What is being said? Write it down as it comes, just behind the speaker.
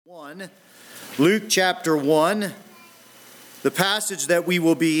1. Luke chapter 1. The passage that we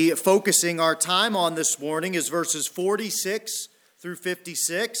will be focusing our time on this morning is verses 46 through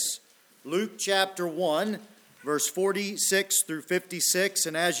 56. Luke chapter 1, verse 46 through 56.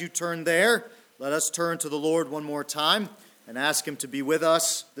 And as you turn there, let us turn to the Lord one more time and ask Him to be with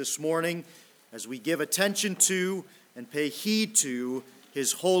us this morning as we give attention to and pay heed to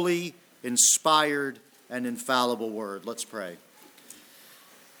His holy, inspired, and infallible word. Let's pray.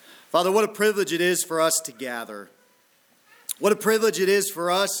 Father, what a privilege it is for us to gather. What a privilege it is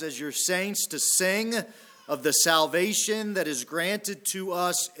for us as your saints to sing of the salvation that is granted to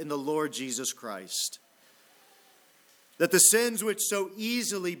us in the Lord Jesus Christ. That the sins which so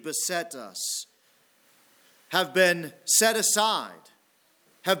easily beset us have been set aside,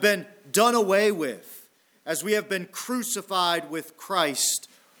 have been done away with, as we have been crucified with Christ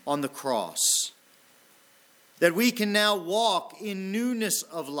on the cross. That we can now walk in newness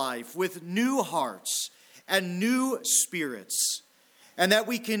of life with new hearts and new spirits. And that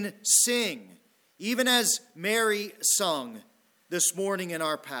we can sing, even as Mary sung this morning in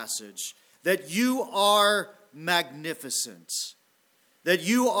our passage, that you are magnificent. That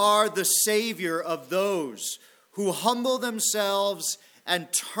you are the Savior of those who humble themselves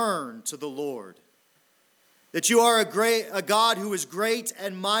and turn to the Lord. That you are a God who is great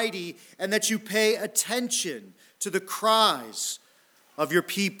and mighty, and that you pay attention to the cries of your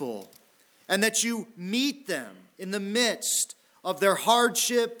people, and that you meet them in the midst of their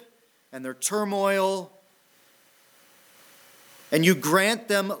hardship and their turmoil, and you grant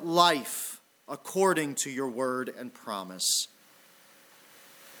them life according to your word and promise.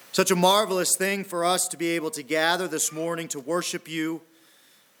 Such a marvelous thing for us to be able to gather this morning to worship you.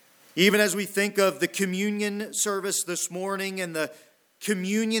 Even as we think of the communion service this morning and the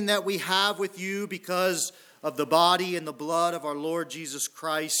communion that we have with you because of the body and the blood of our Lord Jesus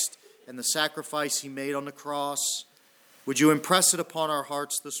Christ and the sacrifice He made on the cross, would you impress it upon our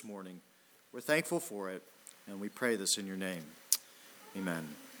hearts this morning? We're thankful for it, and we pray this in your name. Amen.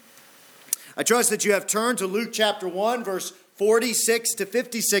 I trust that you have turned to Luke chapter 1, verse 46 to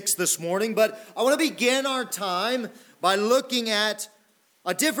 56 this morning, but I want to begin our time by looking at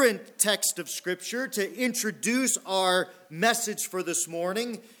a different text of Scripture to introduce our message for this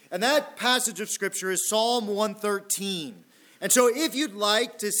morning. And that passage of Scripture is Psalm 113. And so if you'd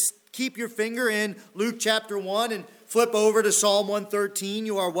like to keep your finger in Luke chapter 1 and flip over to Psalm 113,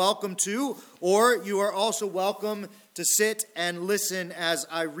 you are welcome to. Or you are also welcome to sit and listen as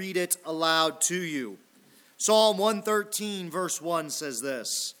I read it aloud to you. Psalm 113 verse 1 says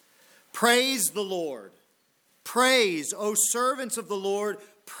this: Praise the Lord. Praise, O servants of the Lord,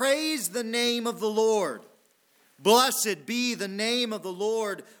 praise the name of the Lord. Blessed be the name of the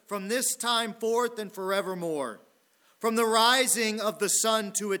Lord from this time forth and forevermore. From the rising of the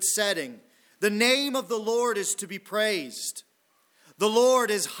sun to its setting, the name of the Lord is to be praised. The Lord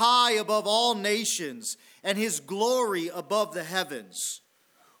is high above all nations, and His glory above the heavens.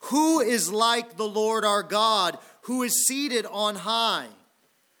 Who is like the Lord our God, who is seated on high,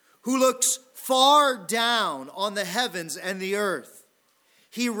 who looks far down on the heavens and the earth?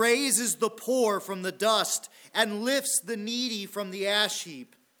 He raises the poor from the dust and lifts the needy from the ash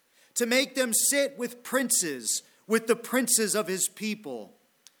heap, to make them sit with princes, with the princes of His people.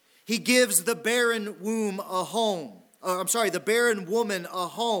 He gives the barren woman a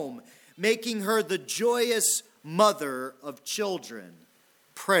home, making her the joyous mother of children.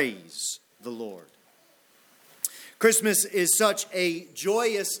 Praise the Lord. Christmas is such a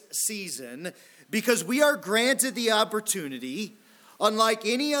joyous season because we are granted the opportunity, unlike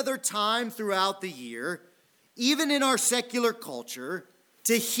any other time throughout the year, even in our secular culture,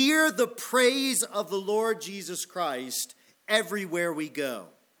 to hear the praise of the Lord Jesus Christ everywhere we go.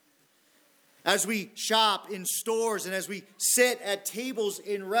 As we shop in stores and as we sit at tables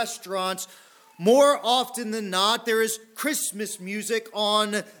in restaurants, more often than not, there is Christmas music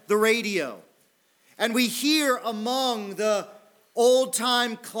on the radio. And we hear among the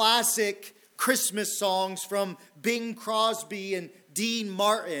old-time classic Christmas songs from Bing Crosby and Dean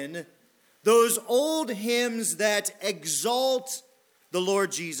Martin, those old hymns that exalt the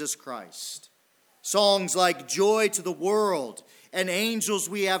Lord Jesus Christ. Songs like Joy to the World and Angels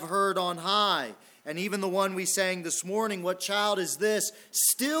We Have Heard on High, and even the one we sang this morning, What Child Is This?,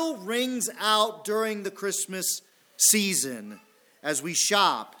 still rings out during the Christmas season as we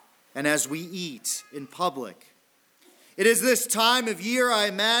shop and as we eat in public. It is this time of year, I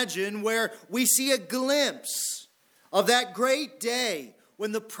imagine, where we see a glimpse of that great day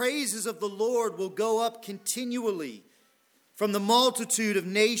when the praises of the Lord will go up continually from the multitude of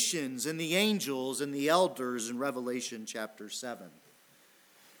nations and the angels and the elders in Revelation chapter 7.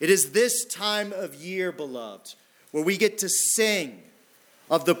 It is this time of year, beloved, where we get to sing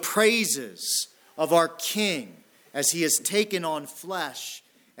of the praises of our King as he has taken on flesh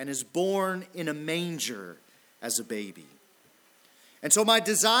and is born in a manger as a baby. And so my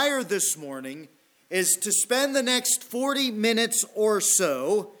desire this morning is to spend the next 40 minutes or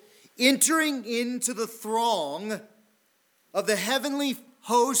so entering into the throng of the heavenly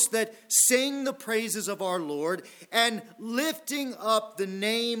hosts that sing the praises of our Lord and lifting up the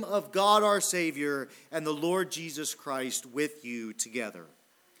name of God our Savior and the Lord Jesus Christ with you together.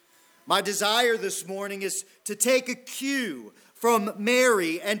 My desire this morning is to take a cue from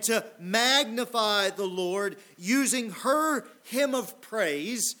Mary and to magnify the Lord using her hymn of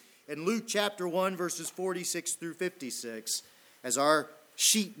praise in Luke chapter 1 verses 46 through 56 as our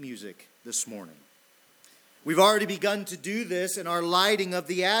sheet music this morning. We've already begun to do this in our lighting of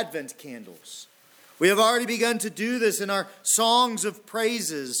the Advent candles. We have already begun to do this in our songs of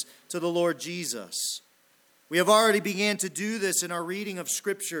praises to the Lord Jesus. We have already began to do this in our reading of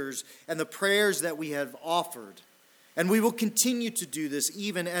scriptures and the prayers that we have offered. And we will continue to do this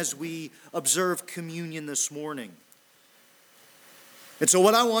even as we observe communion this morning. And so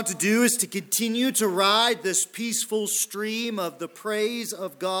what I want to do is to continue to ride this peaceful stream of the praise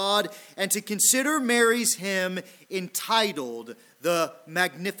of God and to consider Mary's hymn entitled the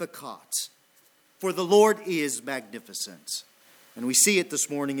Magnificat. For the Lord is magnificent. And we see it this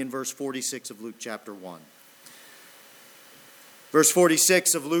morning in verse 46 of Luke chapter 1. Verse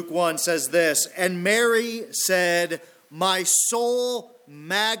 46 of Luke 1 says this, "And Mary said, My soul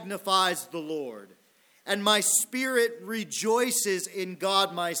magnifies the Lord, and my spirit rejoices in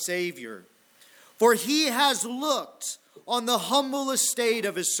God my Savior. For he has looked on the humble estate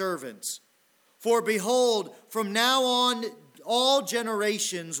of his servants. For behold, from now on all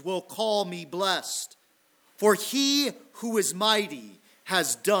generations will call me blessed. For he who is mighty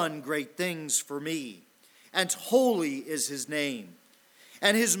has done great things for me, and holy is his name.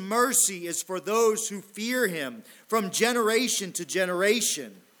 And his mercy is for those who fear him from generation to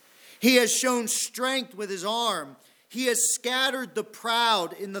generation. He has shown strength with his arm. He has scattered the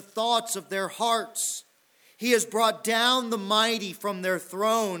proud in the thoughts of their hearts. He has brought down the mighty from their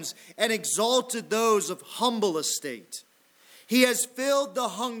thrones and exalted those of humble estate. He has filled the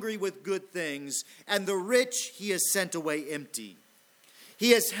hungry with good things, and the rich he has sent away empty.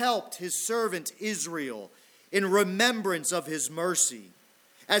 He has helped his servant Israel in remembrance of his mercy,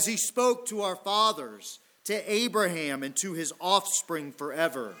 as he spoke to our fathers, to Abraham and to his offspring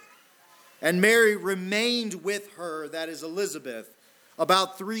forever. And Mary remained with her, that is Elizabeth,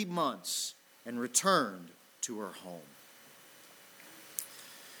 about 3 months and returned to her home."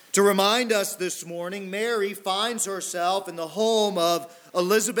 To remind us this morning, Mary finds herself in the home of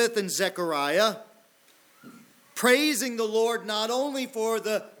Elizabeth and Zechariah, praising the Lord not only for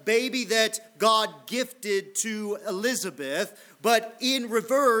the baby that God gifted to Elizabeth, but in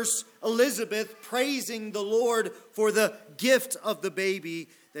reverse, Elizabeth praising the Lord for the gift of the baby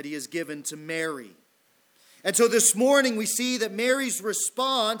that he has given to Mary. And so this morning we see that Mary's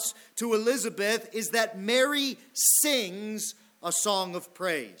response to Elizabeth is that Mary sings a song of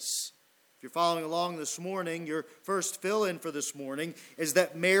praise. If you're following along this morning, your first fill-in for this morning is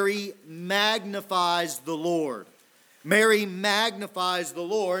that Mary magnifies the Lord. Mary magnifies the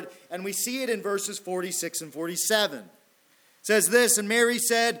Lord, and we see it in verses 46 and 47. It says this, "And Mary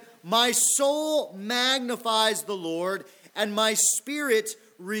said, My soul magnifies the Lord, and my spirit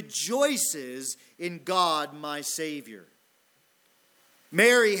rejoices in God my Savior."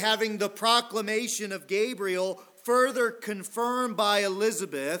 Mary, having the proclamation of Gabriel further confirmed by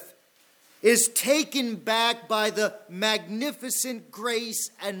Elizabeth, is taken back by the magnificent grace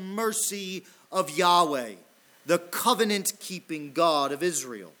and mercy of Yahweh, the covenant-keeping God of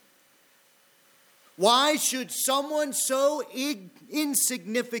Israel. Why should someone so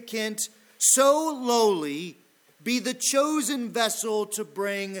insignificant, so lowly, be the chosen vessel to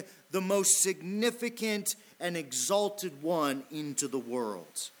bring the most significant and exalted one into the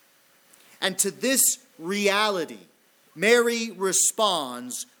world? And to this reality, Mary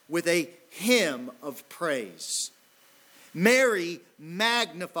responds with a hymn of praise. Mary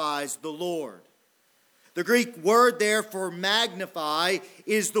magnifies the Lord. The Greek word there for magnify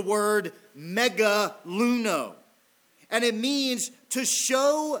is the word Mega-luno, and it means to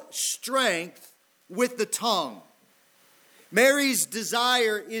show strength with the tongue. Mary's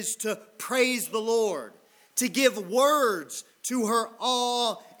desire is to praise the Lord, to give words to her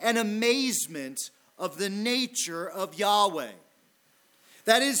awe and amazement of the nature of Yahweh.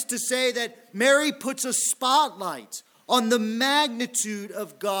 That is to say that Mary puts a spotlight on the magnitude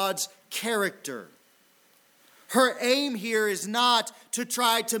of God's character. Her aim here is not to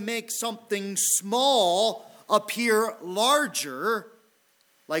try to make something small appear larger,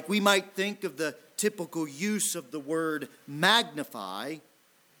 like we might think of the typical use of the word magnify.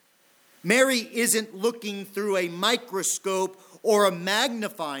 Mary isn't looking through a microscope or a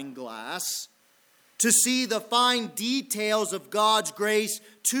magnifying glass to see the fine details of God's grace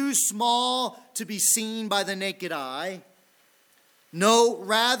too small to be seen by the naked eye. No,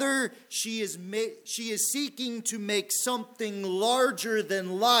 rather, she is seeking to make something larger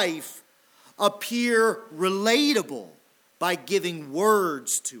than life appear relatable by giving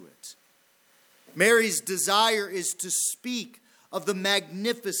words to it. Mary's desire is to speak of the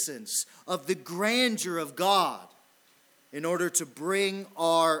magnificence, of the grandeur of God, in order to bring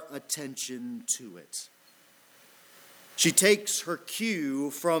our attention to it. She takes her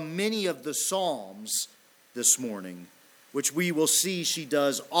cue from many of the Psalms this morning, which we will see she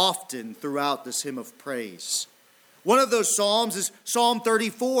does often throughout this hymn of praise. One of those Psalms is Psalm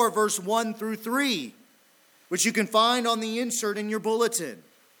 34, verse 1 through 3, which you can find on the insert in your bulletin,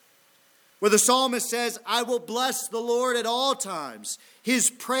 where the psalmist says, "I will bless the Lord at all times. His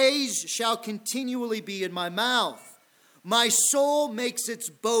praise shall continually be in my mouth. My soul makes its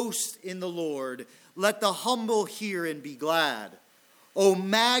boast in the Lord. Let the humble hear and be glad. O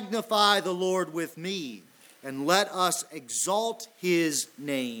magnify the Lord with me, and let us exalt his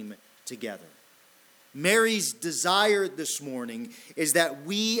name together." Mary's desire this morning is that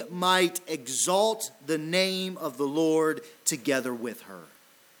we might exalt the name of the Lord together with her.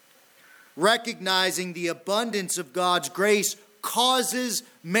 Recognizing the abundance of God's grace causes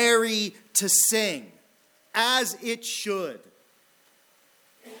Mary to sing, as it should.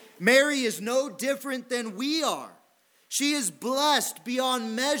 Mary is no different than we are. She is blessed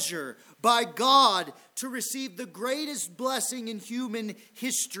beyond measure by God to receive the greatest blessing in human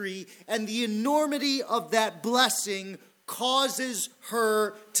history, and the enormity of that blessing causes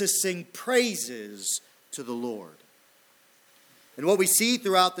her to sing praises to the Lord. And what we see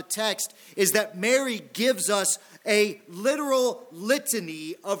throughout the text is that Mary gives us a literal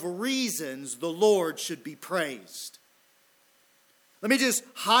litany of reasons the Lord should be praised. Let me just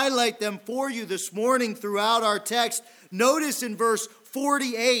highlight them for you this morning throughout our text. Notice in verse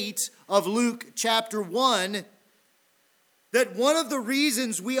 48 of Luke chapter 1 that one of the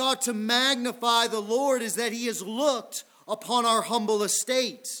reasons we ought to magnify the Lord is that he has looked upon our humble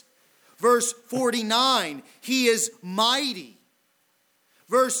estate. Verse 49, he is mighty.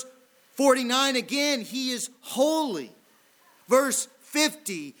 Verse 49 again, he is holy. Verse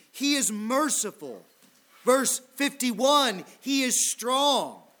 50, he is merciful. Verse 51, he is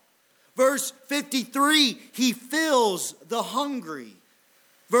strong. Verse 53, he fills the hungry.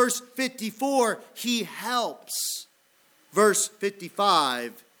 Verse 54, he helps. Verse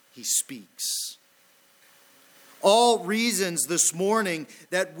 55, he speaks. All reasons this morning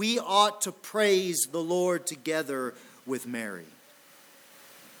that we ought to praise the Lord together with Mary.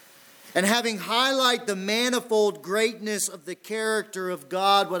 And having highlighted the manifold greatness of the character of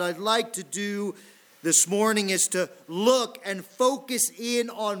God, what I'd like to do this morning is to look and focus in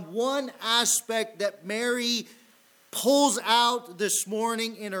on one aspect that Mary pulls out this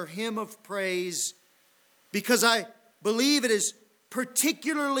morning in her hymn of praise, because I believe it is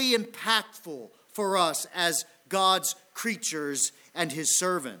particularly impactful for us as God's creatures and his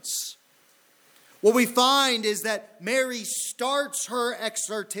servants. What we find is that Mary starts her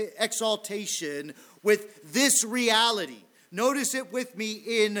exaltation with this reality. Notice it with me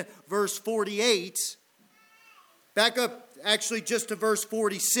in verse 48. Back up actually just to verse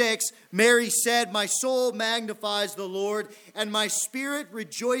 46. Mary said, "My soul magnifies the Lord, and my spirit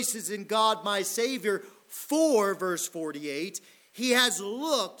rejoices in God my Savior." For, verse 48, he has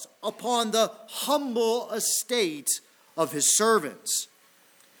looked upon the humble estate of his servants.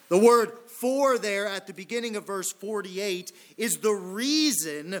 The word "for" there at the beginning of verse 48 is the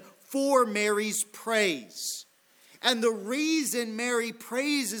reason for Mary's praise. And the reason Mary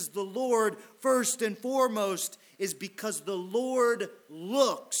praises the Lord first and foremost is because the Lord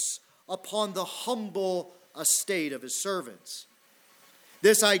looks upon the humble estate of his servants.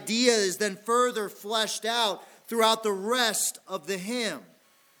 This idea is then further fleshed out throughout the rest of the hymn.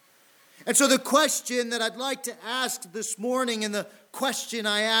 And so the question that I'd like to ask this morning, and the question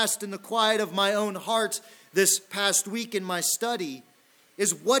I asked in the quiet of my own heart this past week in my study,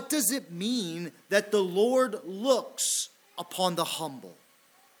 is what does it mean that the Lord looks upon the humble?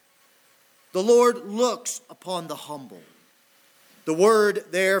 The Lord looks upon the humble. The word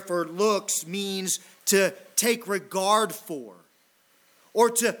there for looks means to take regard for, or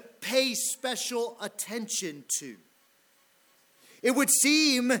to pay special attention to. It would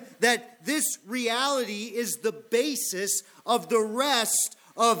seem that this reality is the basis of the rest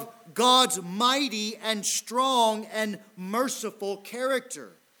of God's mighty and strong and merciful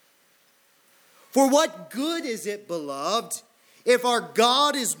character. For what good is it, beloved, if our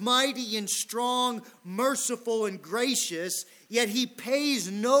God is mighty and strong, merciful and gracious, yet he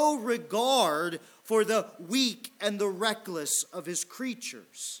pays no regard for the weak and the reckless of his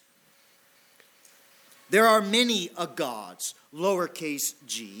creatures? There are many a gods, lowercase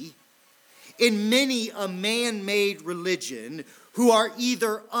g, in many a man-made religion who are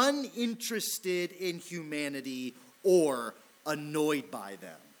either uninterested in humanity or annoyed by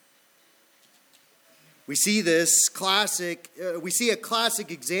them. We see a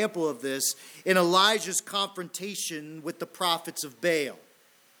classic example of this in Elijah's confrontation with the prophets of Baal.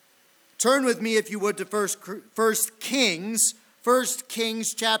 Turn with me, if you would, to 1 Kings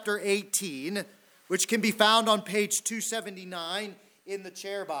chapter 18, which can be found on page 279 in the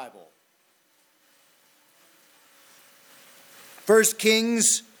Chair Bible. 1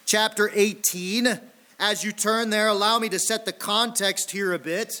 Kings chapter 18. As you turn there, allow me to set the context here a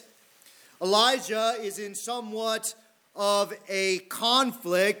bit. Elijah is in somewhat of a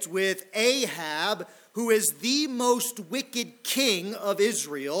conflict with Ahab, who is the most wicked king of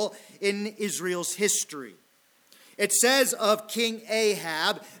Israel in Israel's history. It says of King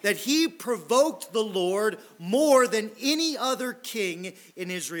Ahab that he provoked the Lord more than any other king in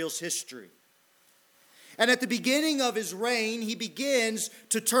Israel's history. And at the beginning of his reign, he begins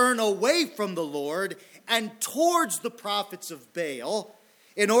to turn away from the Lord and towards the prophets of Baal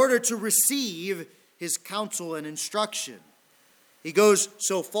in order to receive his counsel and instruction. He goes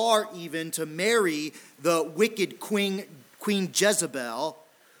so far even to marry the wicked Queen Jezebel,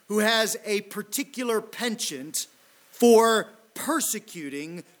 who has a particular penchant for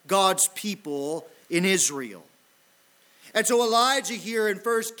persecuting God's people in Israel. And so Elijah here in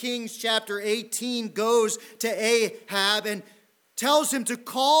 1 Kings chapter 18 goes to Ahab and tells him to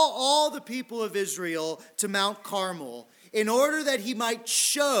call all the people of Israel to Mount Carmel in order that he might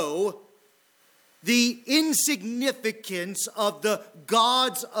show the insignificance of the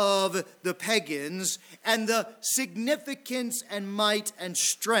gods of the pagans and the significance and might and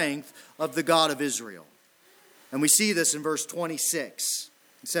strength of the God of Israel. And we see this in verse 26.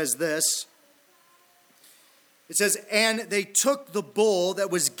 It says this. It says, "And they took the bull that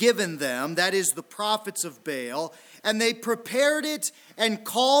was given them," that is the prophets of Baal, "and they prepared it and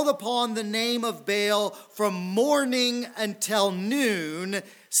called upon the name of Baal from morning until noon,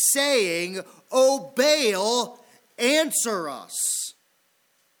 saying, 'O Baal, answer us.'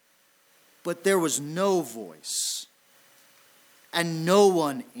 But there was no voice, and no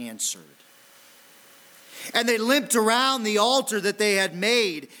one answered. And they limped around the altar that they had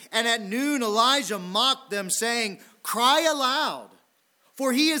made. And at noon Elijah mocked them, saying, 'Cry aloud,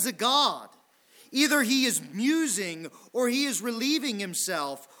 for he is a god. Either he is musing, or he is relieving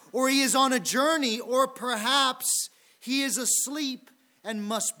himself, or he is on a journey, or perhaps he is asleep and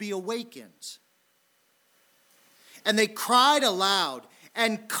must be awakened.' And they cried aloud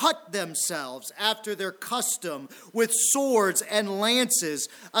and cut themselves after their custom with swords and lances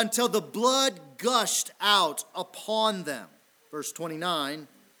until the blood gushed out upon them." Verse 29,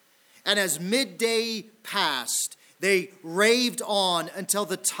 "And as midday passed, they raved on until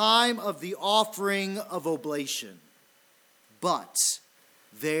the time of the offering of oblation. But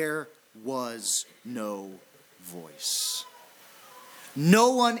there was no voice. No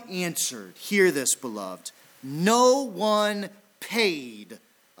one answered." Hear this, beloved. No one paid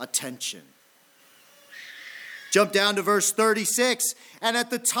attention. Jump down to verse 36. "And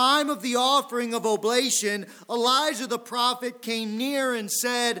at the time of the offering of oblation, Elijah the prophet came near and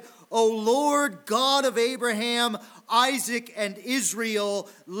said, 'O Lord God of Abraham, Isaac, and Israel,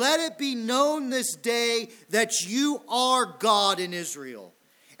 let it be known this day that you are God in Israel,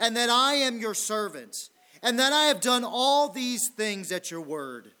 and that I am your servant, and that I have done all these things at your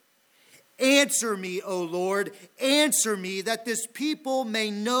word. Answer me, O Lord, answer me, that this people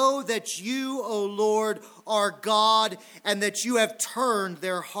may know that you, O Lord, are God, and that you have turned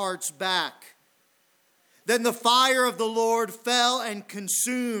their hearts back.' Then the fire of the Lord fell and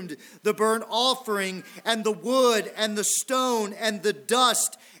consumed the burnt offering and the wood and the stone and the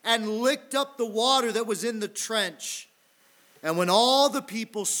dust, and licked up the water that was in the trench. And when all the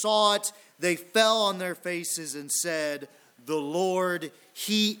people saw it, they fell on their faces and said, 'The Lord,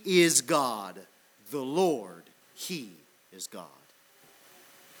 he is God. The Lord, he is God.'"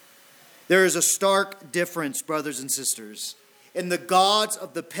 There is a stark difference, brothers and sisters, in the gods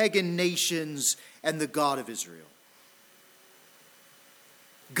of the pagan nations and the God of Israel.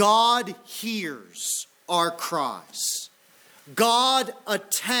 God hears our cries. God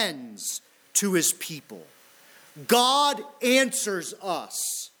attends to his people. God answers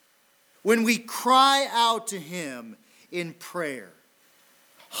us when we cry out to him in prayer,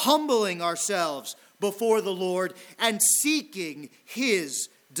 humbling ourselves before the Lord and seeking his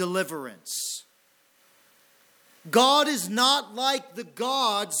deliverance. God is not like the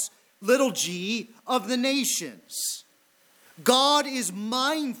gods, little g, of the nations. God is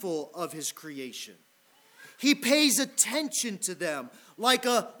mindful of his creation. He pays attention to them like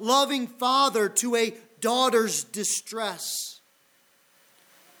a loving father to a daughter's distress.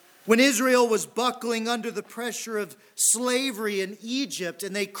 When Israel was buckling under the pressure of slavery in Egypt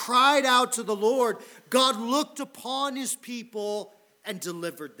and they cried out to the Lord, God looked upon his people and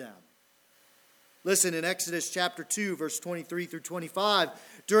delivered them. Listen, in Exodus chapter 2, verse 23 through 25,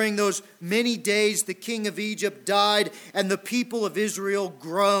 during those many days the king of Egypt died, and the people of Israel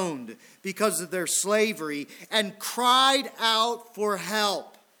groaned because of their slavery and cried out for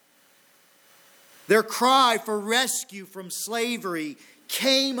help. Their cry for rescue from slavery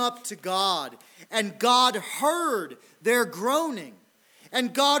came up to God, and God heard their groaning.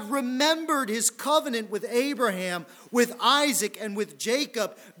 And God remembered his covenant with Abraham, with Isaac, and with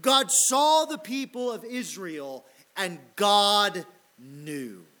Jacob. God saw the people of Israel, and God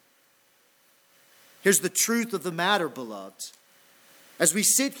knew. Here's the truth of the matter, beloved. As we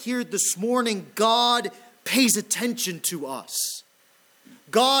sit here this morning, God pays attention to us.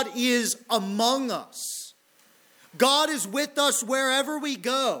 God is among us. God is with us wherever we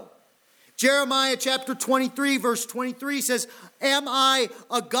go. Jeremiah chapter 23, verse 23 says, "Am I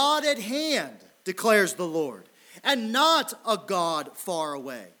a God at hand, declares the Lord, and not a God far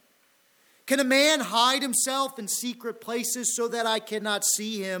away? Can a man hide himself in secret places so that I cannot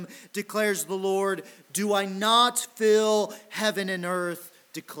see him, declares the Lord? Do I not fill heaven and earth,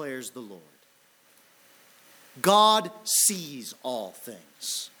 declares the Lord." God sees all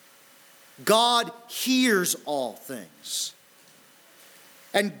things. God hears all things.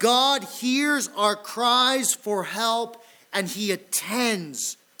 And God hears our cries for help, and he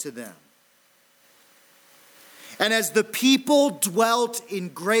attends to them. And as the people dwelt in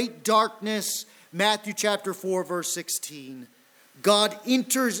great darkness, Matthew chapter 4, verse 16, God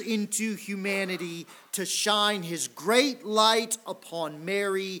enters into humanity to shine his great light upon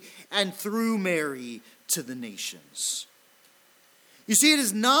Mary, and through Mary to the nations. You see, it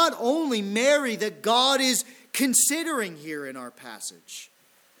is not only Mary that God is considering here in our passage.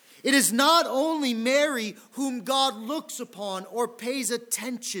 It is not only Mary whom God looks upon or pays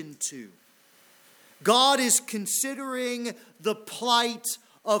attention to. God is considering the plight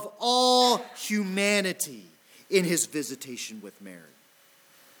of all humanity in his visitation with Mary.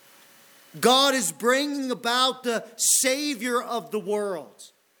 God is bringing about the Savior of the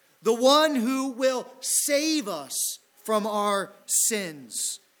world, the one who will save us from our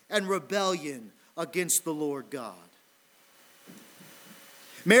sins and rebellion against the Lord God.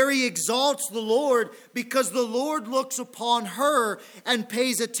 Mary exalts the Lord because the Lord looks upon her and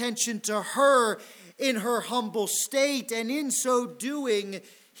pays attention to her in her humble state, and in so doing,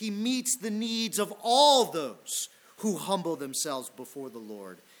 he meets the needs of all those who humble themselves before the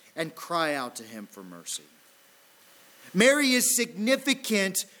Lord and cry out to him for mercy. Mary is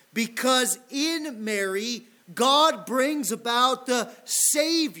significant because in Mary, God brings about the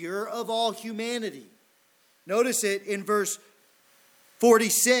Savior of all humanity. Notice it in verse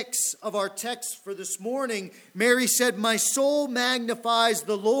 46 of our text for this morning. Mary said, "My soul magnifies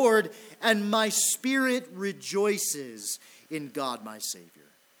the Lord, and my spirit rejoices in God my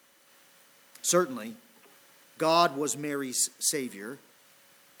Savior." Certainly, God was Mary's Savior.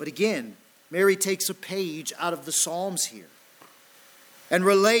 But again, Mary takes a page out of the Psalms here and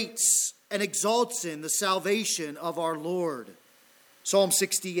relates and exalts in the salvation of our Lord. Psalm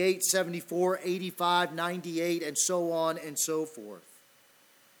 68, 74, 85, 98, and so on and so forth.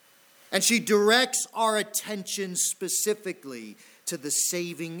 And she directs our attention specifically to the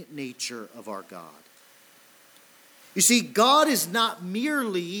saving nature of our God. You see, God is not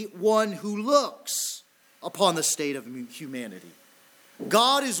merely one who looks upon the state of humanity.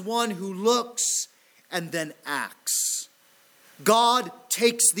 God is one who looks and then acts. God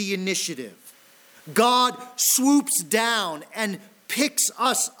takes the initiative. God swoops down and picks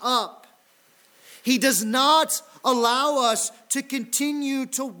us up. He does not allow us to continue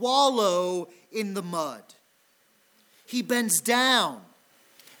to wallow in the mud. He bends down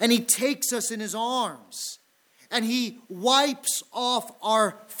and he takes us in his arms and he wipes off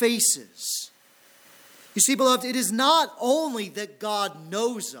our faces. You see, beloved, it is not only that God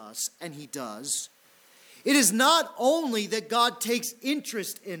knows us, and he does. It is not only that God takes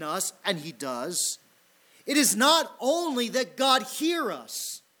interest in us, and he does. it is not only that God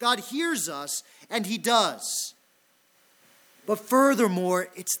hears us, and he does. But furthermore,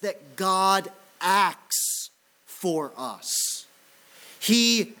 it's that God acts for us.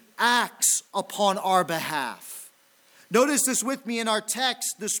 He acts upon our behalf. Notice this with me in our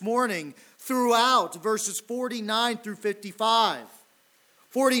text this morning throughout verses 49 through 55.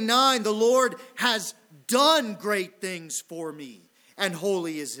 49, the Lord has done great things for me, and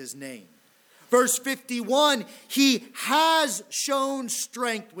holy is his name. Verse 51, he has shown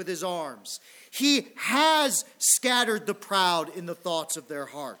strength with his arms. He has scattered the proud in the thoughts of their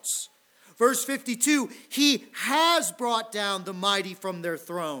hearts. Verse 52, he has brought down the mighty from their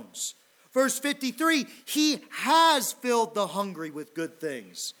thrones. Verse 53, he has filled the hungry with good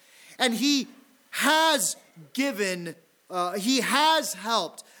things. And he has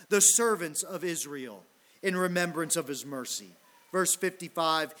helped the servants of Israel in remembrance of his mercy. Verse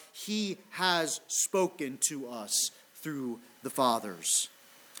 55, he has spoken to us through the fathers.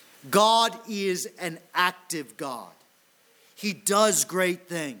 God is an active God. He does great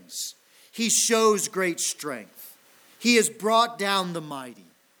things. He shows great strength. He has brought down the mighty.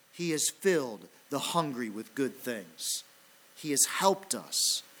 He has filled the hungry with good things. He has helped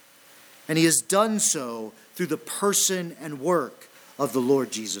us. And he has done so through the person and work of the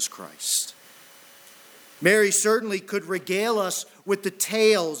Lord Jesus Christ. Mary certainly could regale us with the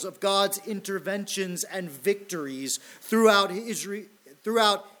tales of God's interventions and victories throughout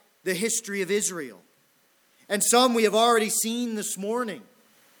the history of Israel. And some we have already seen this morning.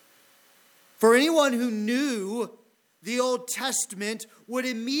 For anyone who knew the Old Testament would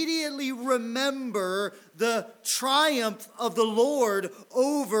immediately remember the triumph of the Lord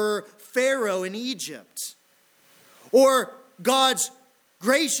over Pharaoh in Egypt, or God's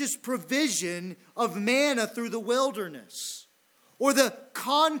gracious provision of manna through the wilderness, or the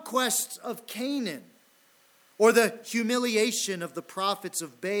conquests of Canaan, or the humiliation of the prophets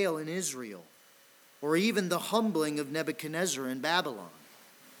of Baal in Israel, or even the humbling of Nebuchadnezzar in Babylon.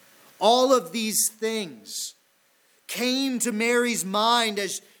 All of these things came to Mary's mind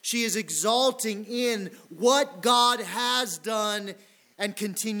as she is exalting in what God has done and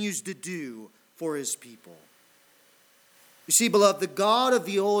continues to do for his people. You see, beloved, the God of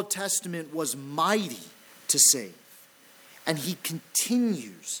the Old Testament was mighty to save, and he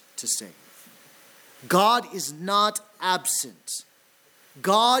continues to save. God is not absent.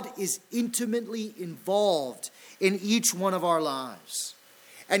 God is intimately involved in each one of our lives.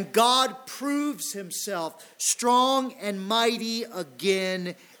 And God proves himself strong and mighty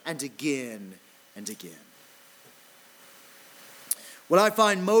again and again and again. What I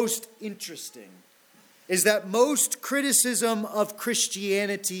find most interesting is that most criticism of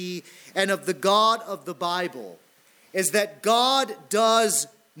Christianity and of the God of the Bible is that God does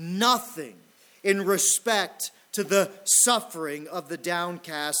nothing in respect to the suffering of the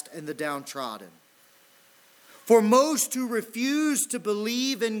downcast and the downtrodden. For most who refuse to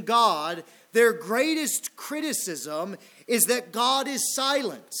believe in God, their greatest criticism is that God is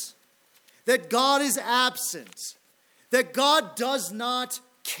silent, that God is absent, that God does not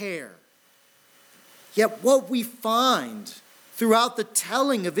care. Yet what we find throughout the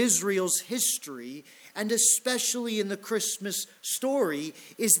telling of Israel's history, and especially in the Christmas story,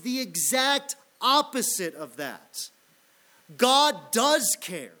 is the exact opposite of that. God does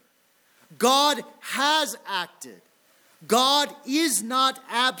care. God has acted. God is not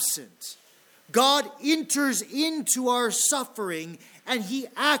absent. God enters into our suffering and he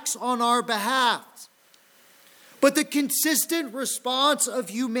acts on our behalf. But the consistent response of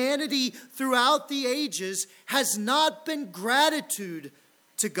humanity throughout the ages has not been gratitude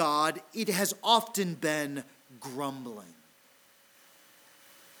to God. It has often been grumbling.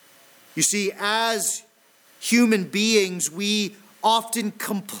 You see, as human beings, we often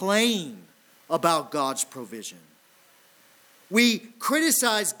complain about God's provision. We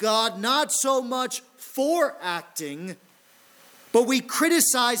criticize God not so much for acting, but we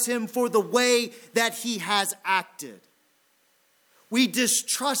criticize him for the way that he has acted. We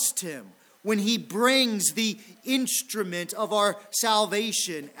distrust him when he brings the instrument of our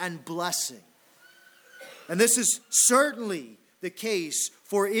salvation and blessing. And this is certainly the case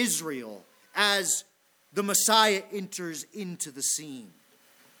for Israel as the Messiah enters into the scene.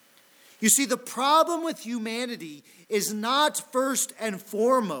 You see, the problem with humanity is not first and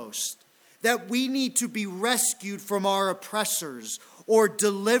foremost that we need to be rescued from our oppressors or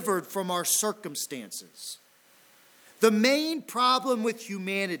delivered from our circumstances. The main problem with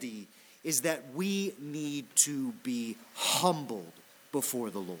humanity is that we need to be humbled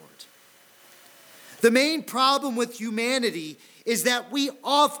before the Lord. The main problem with humanity is that we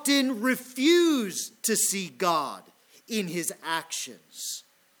often refuse to see God in his actions.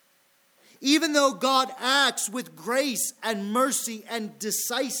 Even though God acts with grace and mercy and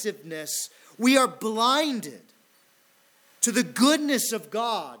decisiveness, we are blinded to the goodness of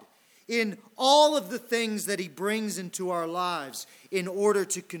God in all of the things that he brings into our lives in order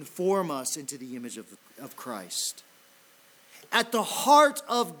to conform us into the image of Christ. At the heart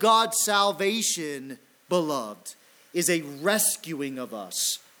of God's salvation, beloved, is a rescuing of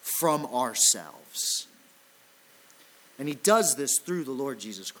us from ourselves. And he does this through the Lord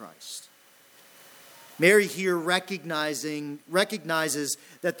Jesus Christ. Mary here recognizes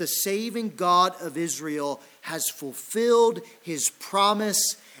that the saving God of Israel has fulfilled his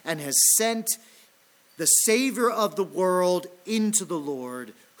promise and has sent the Savior of the world into the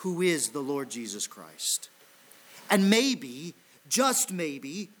Lord, who is the Lord Jesus Christ. And maybe, just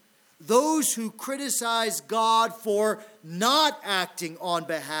maybe, those who criticize God for not acting on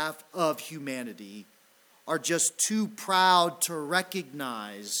behalf of humanity are just too proud to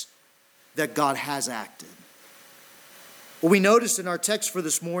recognize that God has acted. What we notice in our text for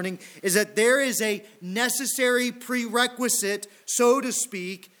this morning is that there is a necessary prerequisite, so to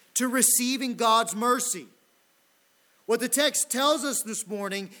speak, to receiving God's mercy. What the text tells us this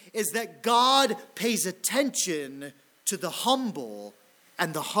morning is that God pays attention to the humble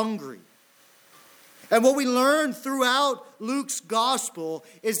and the hungry. And what we learn throughout Luke's gospel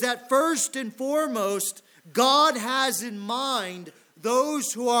is that first and foremost, God has in mind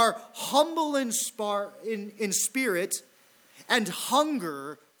those who are humble in spirit and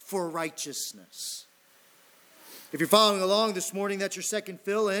hunger for righteousness. If you're following along this morning, that's your second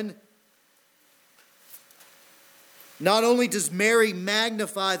fill-in. Not only does Mary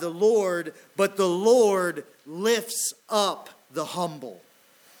magnify the Lord, but the Lord lifts up the humble.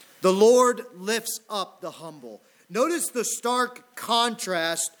 The Lord lifts up the humble. Notice the stark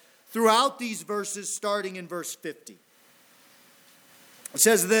contrast throughout these verses, starting in verse 50. It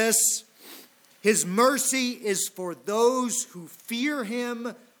says this: his mercy is for those who fear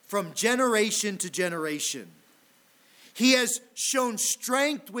him from generation to generation. He has shown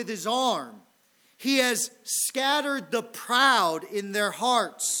strength with his arm. He has scattered the proud in their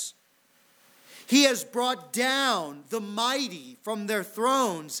hearts. He has brought down the mighty from their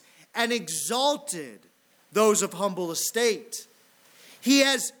thrones and exalted those of humble estate. He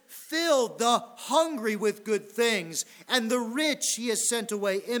has filled the hungry with good things, and the rich he has sent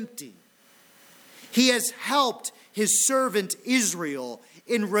away empty. He has helped his servant Israel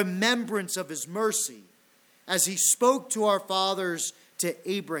in remembrance of his mercy, as he spoke to our fathers, to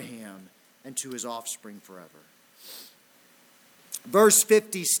Abraham, and to his offspring forever. Verse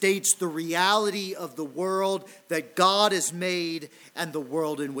 50 states the reality of the world that God has made and the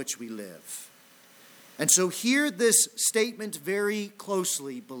world in which we live. And so hear this statement very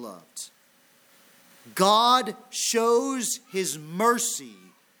closely, beloved. God shows his mercy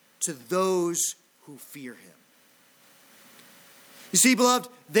to those who fear him. You see, beloved,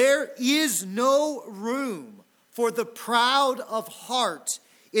 there is no room for the proud of heart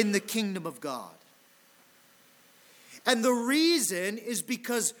in the kingdom of God. And the reason is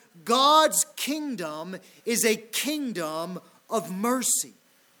because God's kingdom is a kingdom of mercy.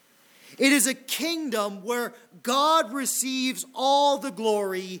 It is a kingdom where God receives all the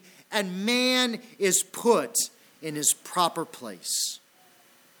glory and man is put in his proper place.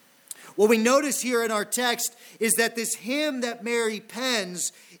 What we notice here in our text is that this hymn that Mary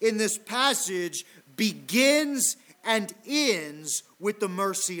pens in this passage begins and ends with the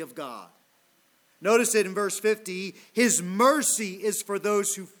mercy of God. Notice it in verse 50. His mercy is for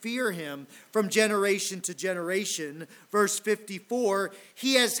those who fear him from generation to generation. Verse 54,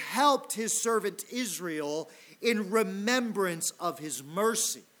 he has helped his servant Israel in remembrance of his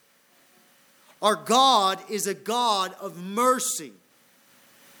mercy. Our God is a God of mercy.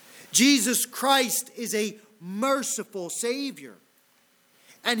 Jesus Christ is a merciful Savior,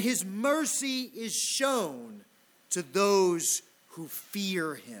 and his mercy is shown to those who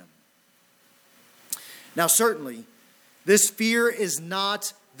fear him. Now, certainly, this fear is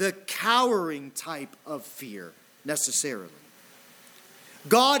not the cowering type of fear, necessarily.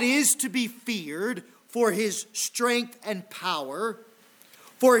 God is to be feared for his strength and power,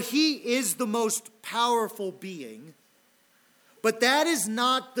 for he is the most powerful being. But that is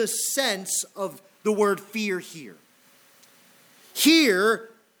not the sense of the word fear here. Here,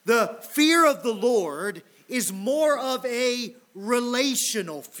 the fear of the Lord is more of a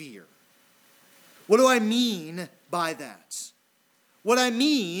relational fear. What do I mean by that? What I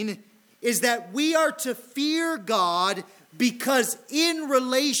mean is that we are to fear God because in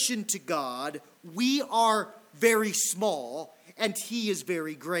relation to God, we are very small and he is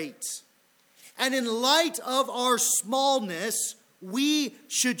very great. And in light of our smallness, we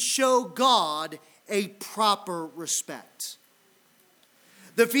should show God a proper respect.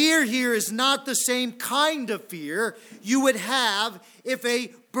 The fear here is not the same kind of fear you would have if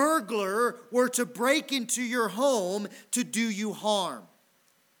a burglar were to break into your home to do you harm.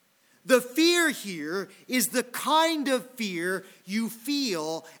 The fear here is the kind of fear you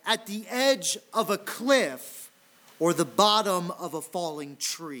feel at the edge of a cliff or the bottom of a falling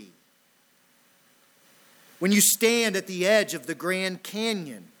tree. When you stand at the edge of the Grand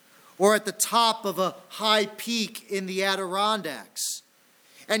Canyon or at the top of a high peak in the Adirondacks,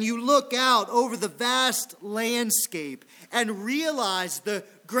 and you look out over the vast landscape and realize the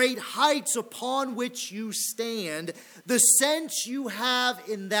great heights upon which you stand, the sense you have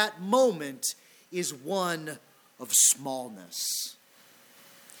in that moment is one of smallness.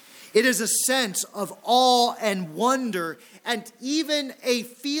 It is a sense of awe and wonder and even a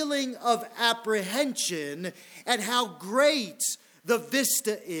feeling of apprehension at how great the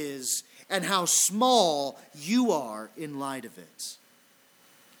vista is and how small you are in light of it.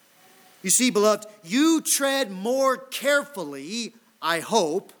 You see, beloved, you tread more carefully, I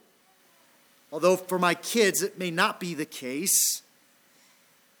hope, although for my kids it may not be the case,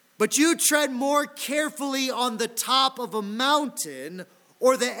 but you tread more carefully on the top of a mountain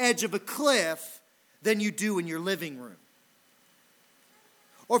or the edge of a cliff than you do in your living room.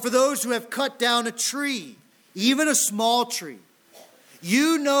 Or for those who have cut down a tree, even a small tree,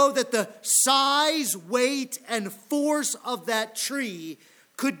 you know that the size, weight, and force of that tree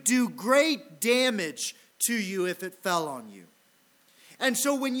could do great damage to you if it fell on you. And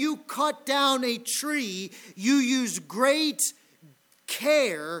so when you cut down a tree, you use great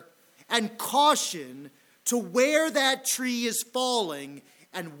care and caution to where that tree is falling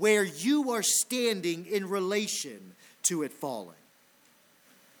and where you are standing in relation to it falling.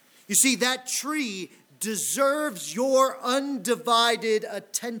 You see, that tree deserves your undivided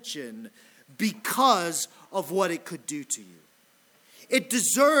attention because of what it could do to you. It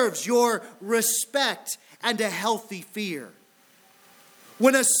deserves your respect and a healthy fear.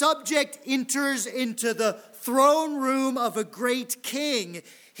 When a subject enters into the throne room of a great king,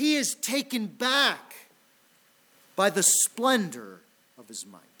 he is taken back by the splendor of his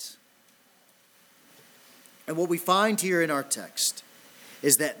might. And what we find here in our text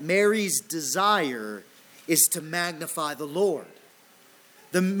is that Mary's desire is to magnify the Lord.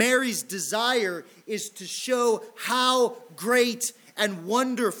 Mary's desire is to show how great and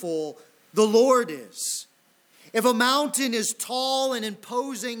wonderful the Lord is. If a mountain is tall and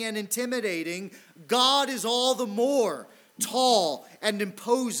imposing and intimidating, God is all the more tall and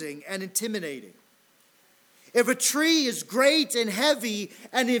imposing and intimidating. If a tree is great and heavy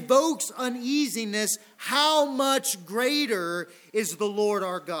and evokes uneasiness, how much greater is the Lord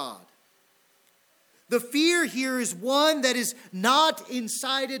our God? The fear here is one that is not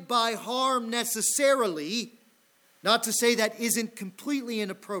incited by harm necessarily, not to say that isn't completely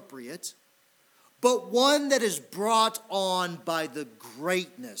inappropriate, but one that is brought on by the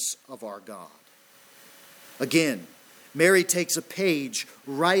greatness of our God. Again, Mary takes a page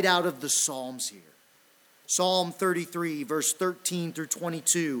right out of the Psalms here. Psalm 33, verse 13 through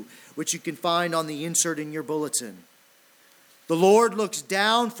 22, which you can find on the insert in your bulletin. The Lord looks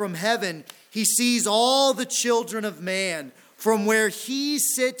down from heaven. He sees all the children of man. From where he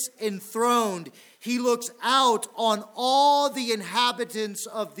sits enthroned, he looks out on all the inhabitants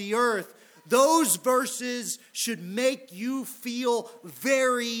of the earth. Those verses should make you feel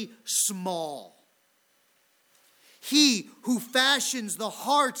very small. He who fashions the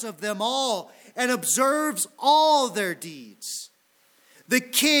hearts of them all and observes all their deeds. The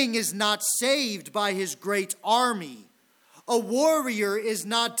king is not saved by his great army. A warrior is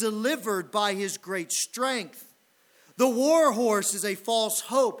not delivered by his great strength. The war horse is a false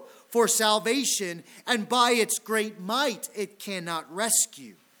hope for salvation, and by its great might it cannot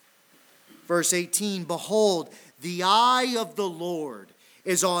rescue. Verse 18, behold, the eye of the Lord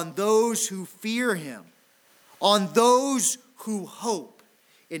is on those who fear him, on those who hope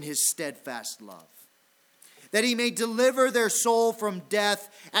in his steadfast love, that he may deliver their soul from death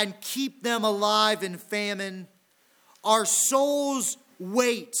and keep them alive in famine. Our souls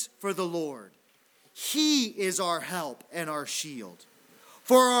wait for the Lord. He is our help and our shield.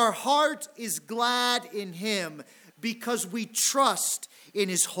 For our heart is glad in him because we trust in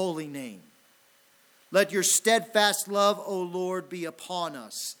his holy name. Let your steadfast love, O Lord, be upon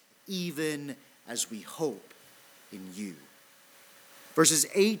us, even as we hope in you. Verses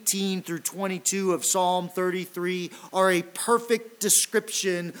 18 through 22 of Psalm 33 are a perfect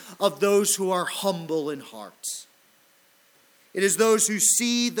description of those who are humble in heart. It is those who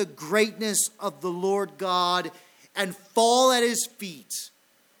see the greatness of the Lord God and fall at his feet,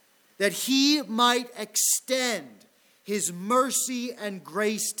 that he might extend his mercy and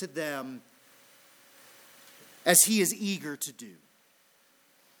grace to them as he is eager to do.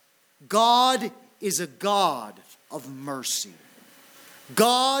 God is a God of mercy.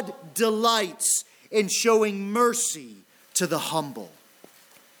 God delights in showing mercy to the humble.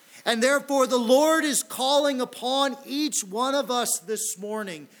 And therefore, the Lord is calling upon each one of us this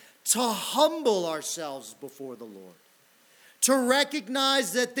morning to humble ourselves before the Lord, to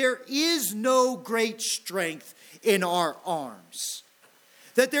recognize that there is no great strength in our arms,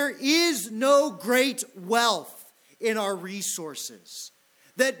 that there is no great wealth in our resources,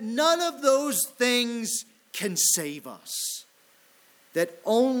 that none of those things can save us, that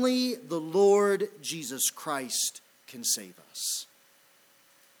only the Lord Jesus Christ can save us.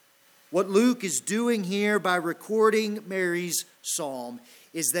 What Luke is doing here by recording Mary's psalm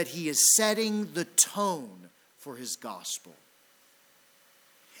is that he is setting the tone for his gospel.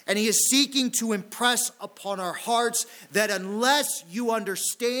 And he is seeking to impress upon our hearts that unless you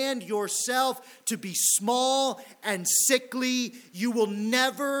understand yourself to be small and sickly, you will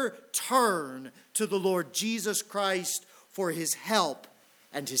never turn to the Lord Jesus Christ for his help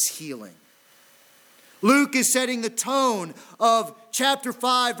and his healing. Luke is setting the tone of chapter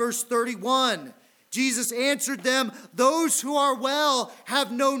 5, verse 31. Jesus answered them, "Those who are well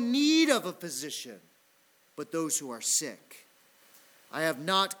have no need of a physician, but those who are sick. I have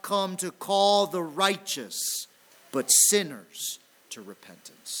not come to call the righteous, but sinners to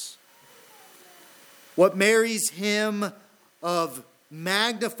repentance." What Mary's hymn of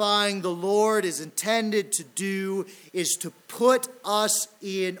magnifying the Lord is intended to do is to put us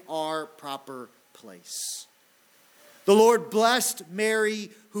in our proper place. The Lord blessed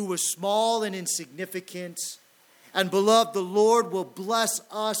Mary, who was small and insignificant. And beloved, the Lord will bless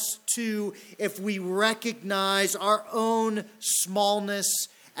us too if we recognize our own smallness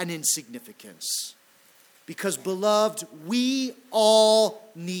and insignificance. Because, beloved, we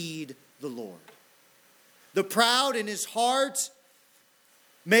all need the Lord. The proud in his heart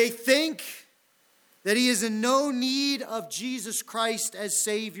may think that he is in no need of Jesus Christ as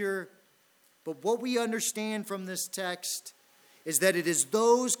Savior, but what we understand from this text is that it is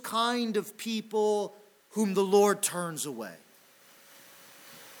those kind of people whom the Lord turns away.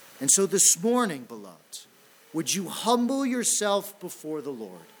 And so this morning, beloved, would you humble yourself before the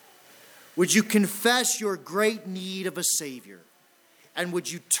Lord? Would you confess your great need of a Savior? And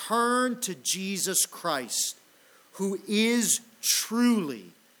would you turn to Jesus Christ, who is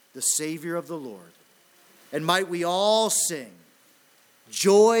truly the Savior of the Lord? And might we all sing,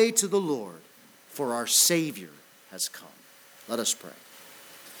 "Joy to the Lord, for our Savior has come." Let us pray.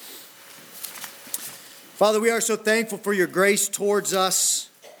 Father, we are so thankful for your grace towards us.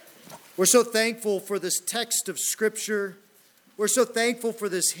 We're so thankful for this text of Scripture. We're so thankful for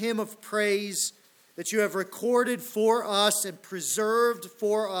this hymn of praise that you have recorded for us and preserved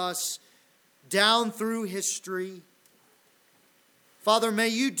for us down through history. Father, may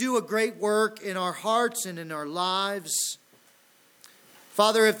you do a great work in our hearts and in our lives.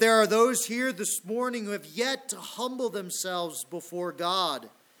 Father, if there are those here this morning who have yet to humble themselves before God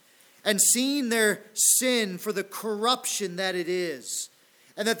and seen their sin for the corruption that it is,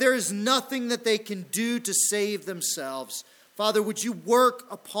 and that there is nothing that they can do to save themselves, Father, would you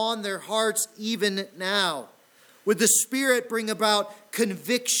work upon their hearts even now? Would the Spirit bring about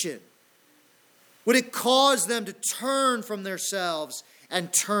conviction? Would it cause them to turn from themselves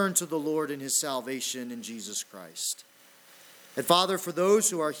and turn to the Lord and his salvation in Jesus Christ? And Father, for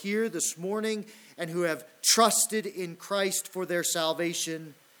those who are here this morning and who have trusted in Christ for their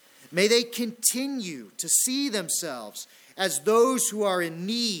salvation, may they continue to see themselves as those who are in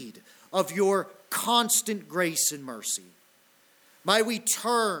need of your constant grace and mercy. Might we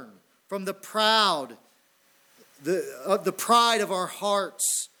turn from the pride of our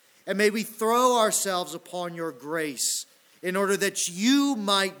hearts, and may we throw ourselves upon your grace in order that you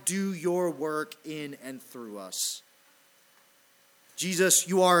might do your work in and through us. Jesus,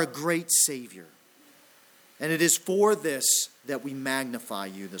 you are a great Savior, and it is for this that we magnify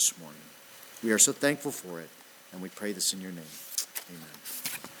you this morning. We are so thankful for it, and we pray this in your name. Amen.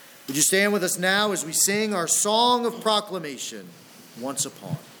 Would you stand with us now as we sing our song of proclamation, Once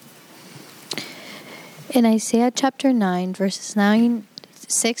Upon? In Isaiah chapter 9, verses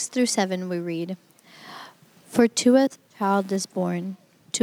 6 through 7, we read, "For to us a child is born,